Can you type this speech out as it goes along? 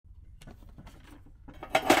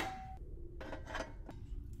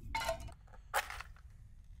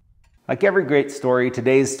Like every great story,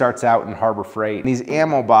 today's starts out in Harbor Freight. These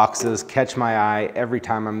ammo boxes catch my eye every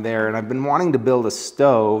time I'm there, and I've been wanting to build a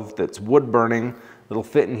stove that's wood burning that'll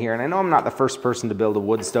fit in here. And I know I'm not the first person to build a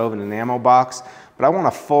wood stove in an ammo box, but I want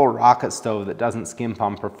a full rocket stove that doesn't skimp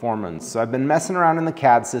on performance. So I've been messing around in the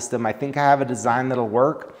CAD system. I think I have a design that'll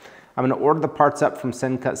work. I'm gonna order the parts up from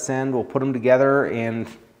Send Cut Send. We'll put them together and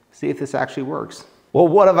see if this actually works. Well,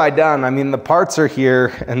 what have I done? I mean, the parts are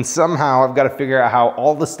here, and somehow I've got to figure out how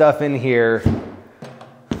all the stuff in here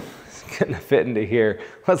is gonna fit into here.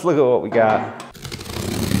 Let's look at what we got.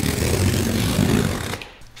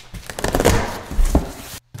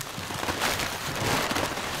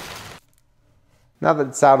 Now that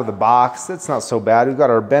it's out of the box, it's not so bad. We've got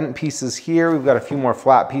our bent pieces here. We've got a few more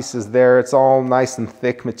flat pieces there. It's all nice and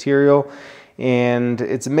thick material. And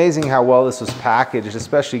it's amazing how well this was packaged,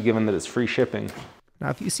 especially given that it's free shipping. Now,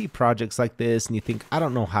 if you see projects like this and you think, I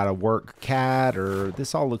don't know how to work CAD, or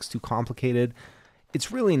this all looks too complicated,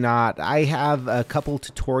 it's really not. I have a couple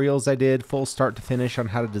tutorials I did, full start to finish, on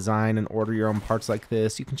how to design and order your own parts like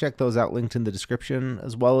this. You can check those out linked in the description,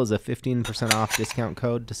 as well as a 15% off discount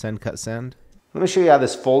code to Send Cut Send. Let me show you how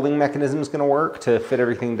this folding mechanism is going to work to fit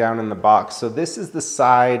everything down in the box. So this is the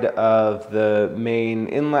side of the main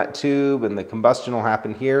inlet tube, and the combustion will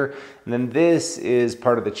happen here. And then this is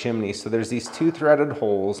part of the chimney. So there's these two threaded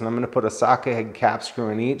holes, and I'm going to put a socket head cap screw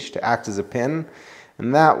in each to act as a pin.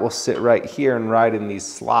 And that will sit right here and right in these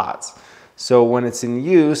slots. So when it's in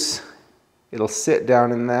use, it'll sit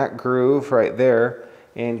down in that groove right there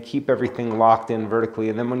and keep everything locked in vertically.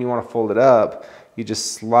 And then when you want to fold it up, you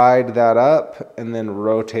just slide that up and then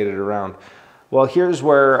rotate it around. Well, here's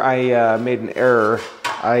where I made an error.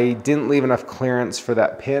 I didn't leave enough clearance for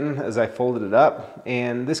that pin as I folded it up,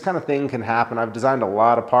 and this kind of thing can happen. I've designed a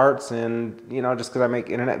lot of parts, and you know, just because I make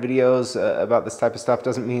internet videos about this type of stuff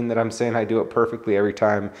doesn't mean that I'm saying I do it perfectly every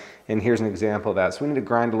time. And here's an example of that. So we need to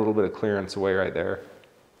grind a little bit of clearance away right there.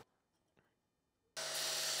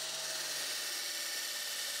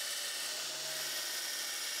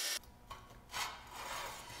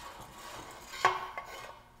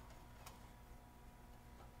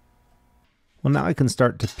 Well, now I can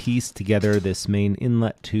start to piece together this main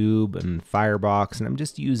inlet tube and firebox, and I'm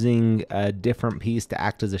just using a different piece to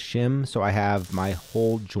act as a shim, so I have my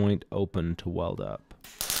whole joint open to weld up.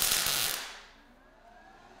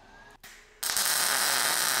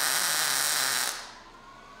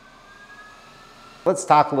 Let's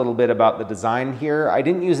talk a little bit about the design here. I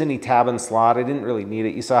didn't use any tab and slot. I didn't really need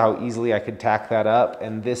it. You saw how easily I could tack that up,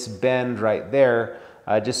 and this bend right there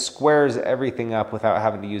just squares everything up without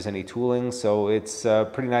having to use any tooling, so it's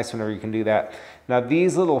pretty nice whenever you can do that. Now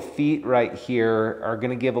these little feet right here are going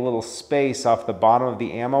to give a little space off the bottom of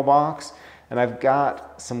the ammo box, and I've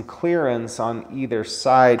got some clearance on either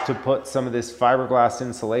side to put some of this fiberglass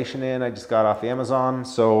insulation in. I just got off Amazon,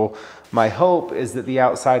 so my hope is that the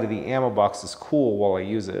outside of the ammo box is cool while I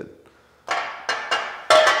use it.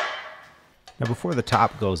 Now before the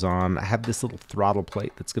top goes on, I have this little throttle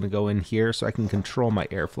plate that's going to go in here so I can control my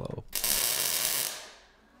airflow.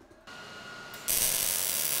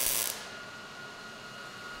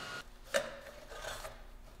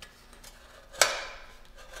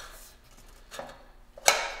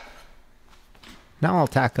 Now I'll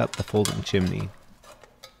tack up the folding chimney.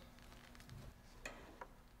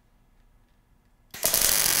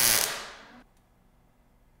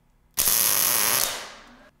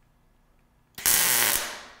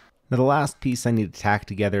 Now the last piece I need to tack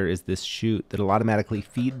together is this chute that'll automatically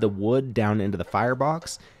feed the wood down into the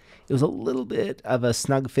firebox. It was a little bit of a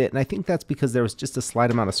snug fit, and I think that's because there was just a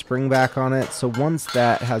slight amount of spring back on it. So once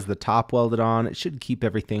that has the top welded on, it should keep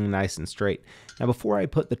everything nice and straight. Now before I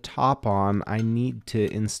put the top on, I need to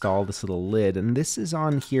install this little lid, and this is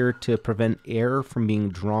on here to prevent air from being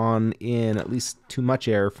drawn in, at least too much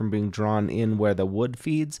air from being drawn in where the wood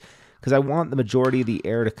feeds, because I want the majority of the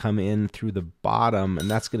air to come in through the bottom, and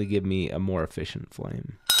that's going to give me a more efficient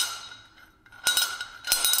flame.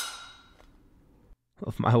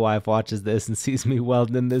 If my wife watches this and sees me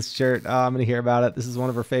welding in this shirt, oh, I'm going to hear about it. This is one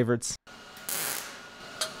of her favorites.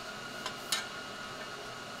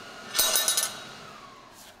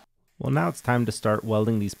 Well, now it's time to start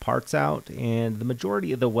welding these parts out, and the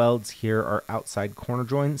majority of the welds here are outside corner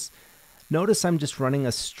joints. Notice I'm just running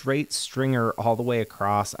a straight stringer all the way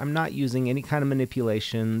across. I'm not using any kind of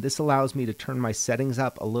manipulation. This allows me to turn my settings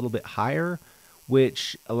up a little bit higher,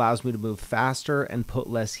 which allows me to move faster and put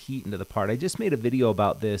less heat into the part. I just made a video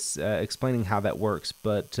about this explaining how that works,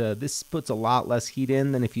 but this puts a lot less heat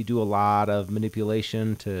in than if you do a lot of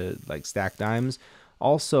manipulation to like stack dimes.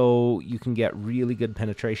 Also, you can get really good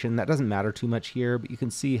penetration. That doesn't matter too much here, but you can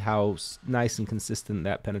see how nice and consistent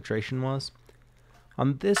that penetration was.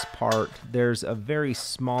 On this part, there's a very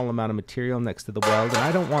small amount of material next to the weld, and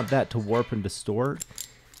I don't want that to warp and distort.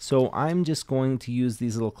 So I'm just going to use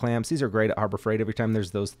these little clamps. These are great at Harbor Freight. Every time there's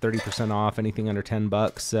those 30% off, anything under 10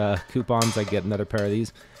 bucks coupons, I get another pair of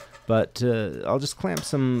these. But I'll just clamp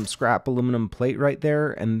some scrap aluminum plate right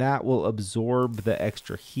there, and that will absorb the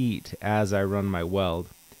extra heat as I run my weld.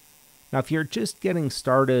 Now, if you're just getting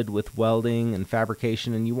started with welding and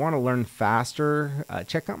fabrication and you want to learn faster,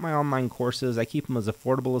 check out my online courses. I keep them as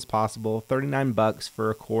affordable as possible, 39 bucks for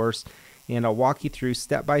a course, and I'll walk you through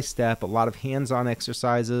step by step, a lot of hands-on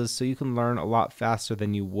exercises, so you can learn a lot faster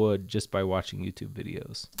than you would just by watching YouTube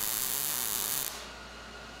videos.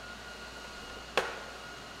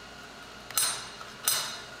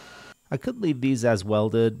 I could leave these as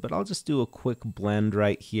welded, but I'll just do a quick blend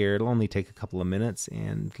right here. It'll only take a couple of minutes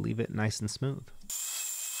and leave it nice and smooth.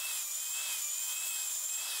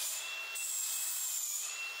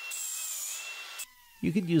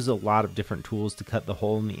 You could use a lot of different tools to cut the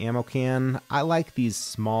hole in the ammo can. I like these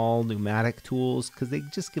small pneumatic tools because they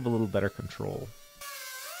just give a little better control.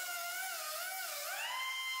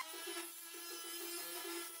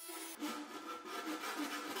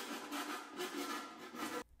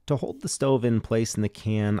 To hold the stove in place in the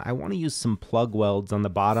can, I want to use some plug welds on the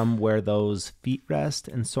bottom where those feet rest,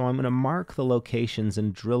 and so I'm going to mark the locations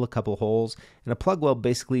and drill a couple holes, and a plug weld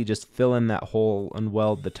basically just fill in that hole and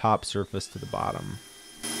weld the top surface to the bottom.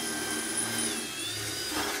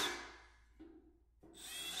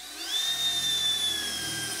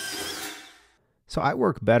 So I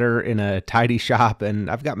work better in a tidy shop,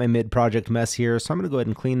 and I've got my mid-project mess here, so I'm going to go ahead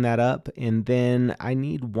and clean that up, and then I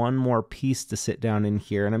need one more piece to sit down in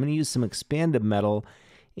here, and I'm going to use some expanded metal,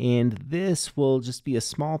 and this will just be a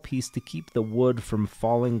small piece to keep the wood from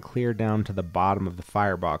falling clear down to the bottom of the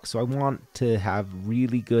firebox. So I want to have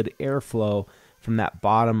really good airflow from that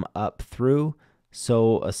bottom up through,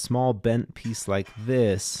 so a small bent piece like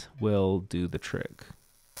this will do the trick.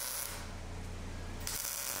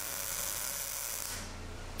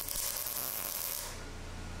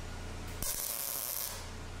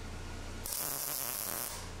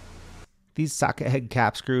 These socket head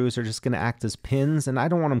cap screws are just going to act as pins, and I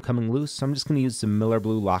don't want them coming loose, so I'm just going to use some Miller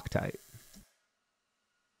Blue Loctite.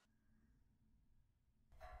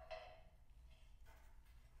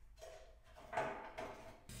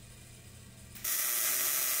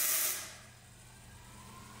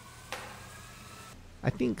 I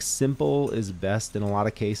think simple is best in a lot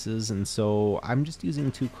of cases, and so I'm just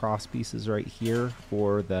using two cross pieces right here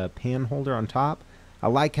for the pan holder on top. I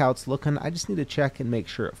like how it's looking. I just need to check and make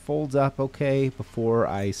sure it folds up okay before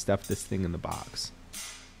I stuff this thing in the box.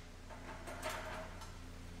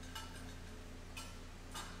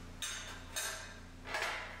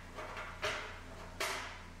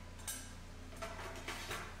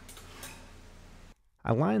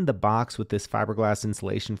 I lined the box with this fiberglass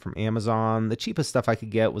insulation from Amazon. The cheapest stuff I could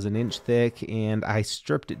get was 1 inch thick, and I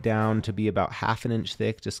stripped it down to be about 1/2 inch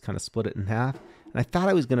thick, just kind of split it in half. And I thought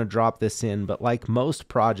I was going to drop this in, but like most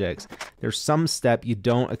projects, there's some step you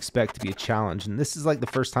don't expect to be a challenge. And this is like the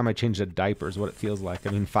first time I changed a diaper is what it feels like. I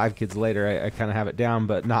mean, 5 kids later, I kind of have it down,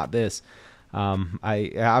 but not this.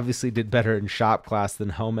 I obviously did better in shop class than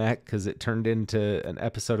home ec because it turned into an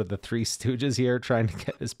episode of the Three Stooges here trying to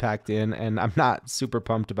get this packed in, and I'm not super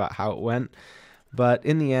pumped about how it went. But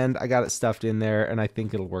in the end, I got it stuffed in there, and I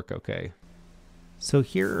think it'll work okay. So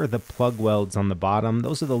here are the plug welds on the bottom.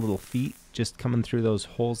 Those are the little feet just coming through those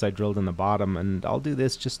holes I drilled in the bottom, and I'll do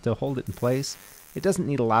this just to hold it in place. It doesn't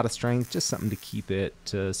need a lot of strength, just something to keep it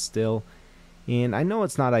still. And I know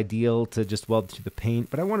it's not ideal to just weld through the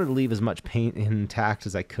paint, but I wanted to leave as much paint intact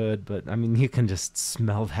as I could. But I mean, you can just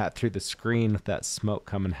smell that through the screen with that smoke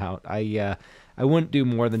coming out. I wouldn't do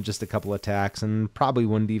more than just a couple of tacks, and probably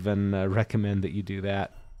wouldn't even recommend that you do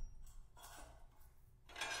that.